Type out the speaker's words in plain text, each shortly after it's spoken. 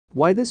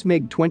Why this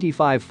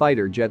MiG-25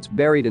 fighter jet's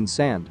buried in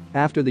sand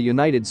after the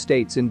United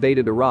States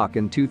invaded Iraq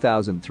in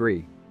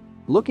 2003.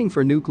 Looking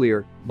for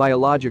nuclear,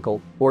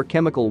 biological, or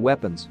chemical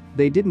weapons,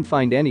 they didn't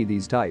find any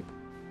these type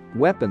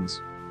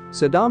weapons.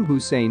 Saddam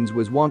Hussein's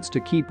was wants to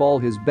keep all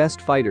his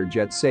best fighter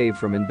jets safe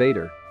from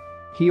invader.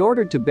 He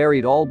ordered to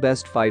bury all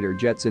best fighter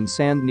jets in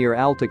sand near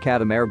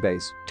Al-Taqaddum Air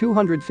Base,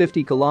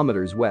 250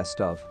 kilometers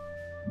west of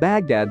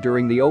Baghdad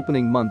during the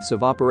opening months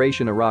of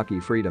Operation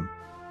Iraqi Freedom.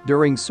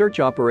 During search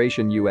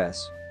operation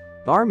U.S.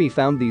 Army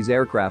found these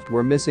aircraft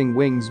were missing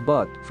wings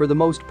but, for the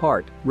most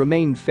part,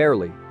 remained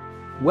fairly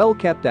well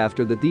kept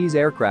after that these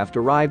aircraft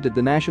arrived at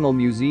the National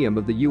Museum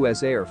of the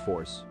U.S. Air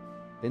Force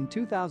in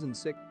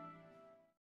 2006.